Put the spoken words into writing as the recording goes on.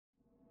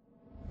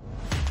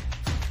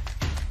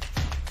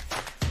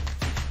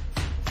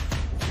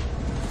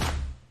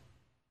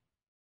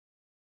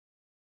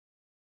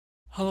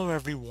Hello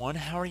everyone,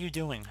 how are you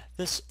doing?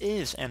 This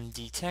is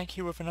MD Tech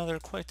here with another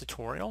quick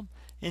tutorial.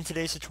 In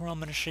today's tutorial I'm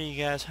going to show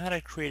you guys how to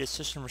create a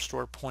system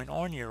restore point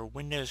on your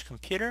Windows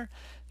computer.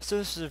 So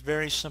this is a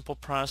very simple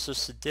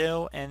process to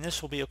do, and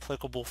this will be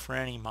applicable for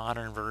any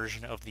modern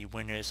version of the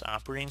Windows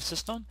operating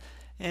system.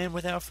 And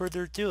without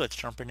further ado, let's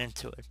jump right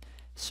into it.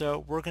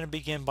 So we're going to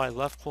begin by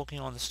left clicking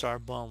on the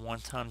start button one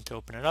time to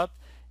open it up,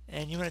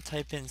 and you're going to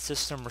type in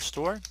system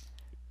restore.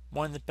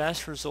 One of the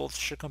best results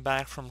should come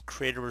back from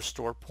create a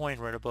restore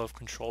point right above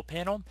control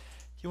panel.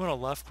 You want to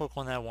left click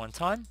on that one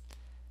time.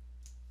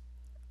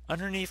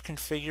 Underneath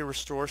configure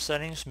restore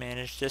settings,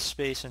 manage disk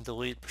space and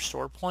delete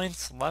restore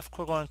points, left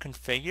click on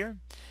configure.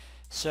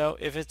 So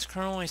if it's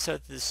currently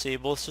set to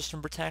disable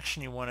system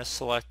protection, you want to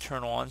select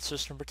turn on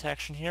system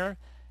protection here,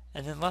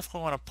 and then left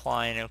click on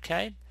apply and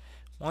OK.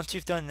 Once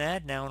you've done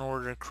that, now in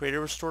order to create a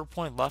restore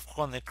point, left click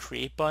on the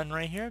create button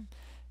right here.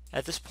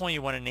 At this point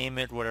you want to name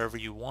it whatever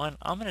you want.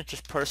 I'm going to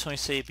just personally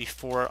say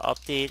before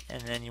update,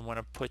 and then you want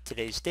to put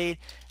today's date.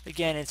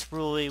 Again, it's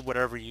really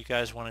whatever you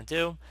guys want to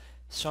do.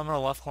 So I'm going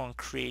to left click on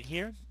create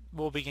here.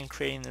 We'll begin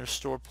creating the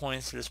restore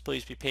points, so just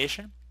please be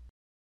patient.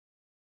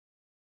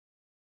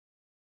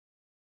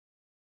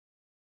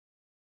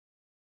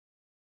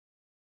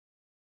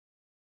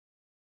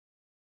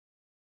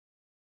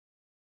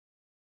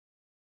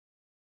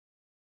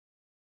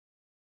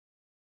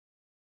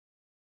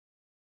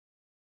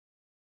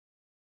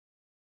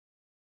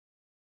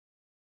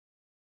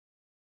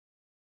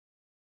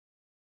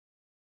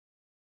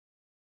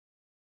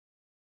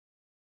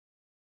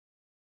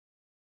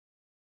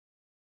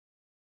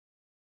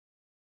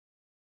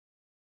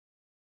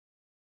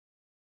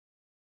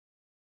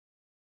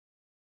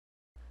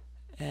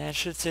 And it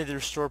should say the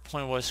restore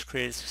point was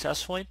created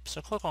successfully.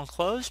 So click on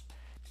close.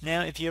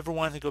 Now if you ever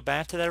wanted to go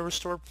back to that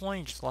restore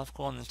point, just left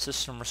click on the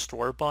system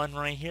restore button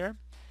right here.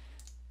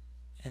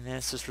 And then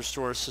it says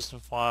restore system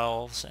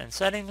files and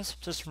settings.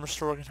 System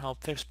restore can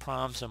help fix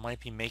problems that might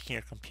be making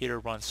your computer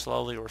run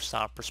slowly or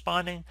stop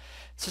responding.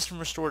 System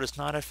restore does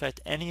not affect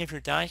any of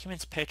your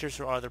documents, pictures,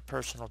 or other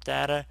personal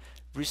data.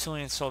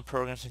 Recently installed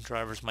programs and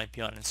drivers might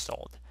be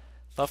uninstalled.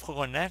 Left click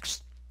on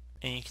next,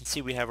 and you can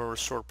see we have our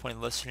restore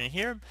point listed in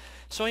here.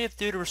 So all you have to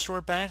do to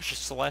restore back is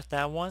just select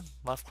that one,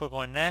 left click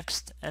on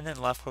next, and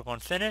then left click on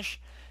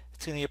finish.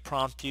 It's going to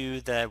prompt you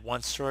that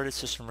once started,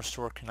 system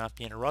restore cannot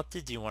be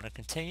interrupted. Do you want to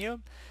continue?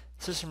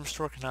 System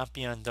restore cannot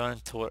be undone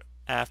until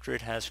after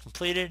it has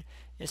completed.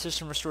 If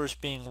system restore is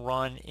being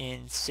run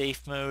in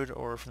safe mode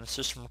or from the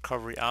system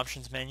recovery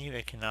options menu,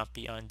 it cannot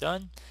be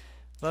undone.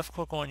 Left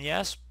click on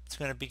yes. It's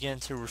going to begin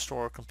to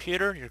restore a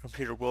computer. Your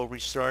computer will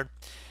restart.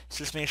 So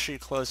just make sure you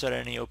close out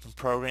any open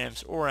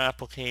programs or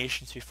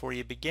applications before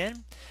you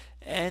begin.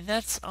 And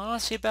that's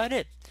honestly about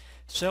it.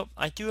 So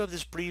I do hope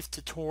this brief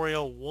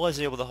tutorial was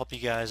able to help you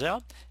guys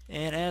out.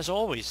 And as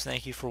always,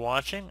 thank you for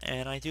watching,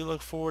 and I do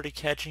look forward to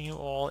catching you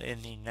all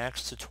in the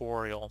next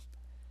tutorial.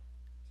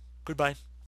 Goodbye.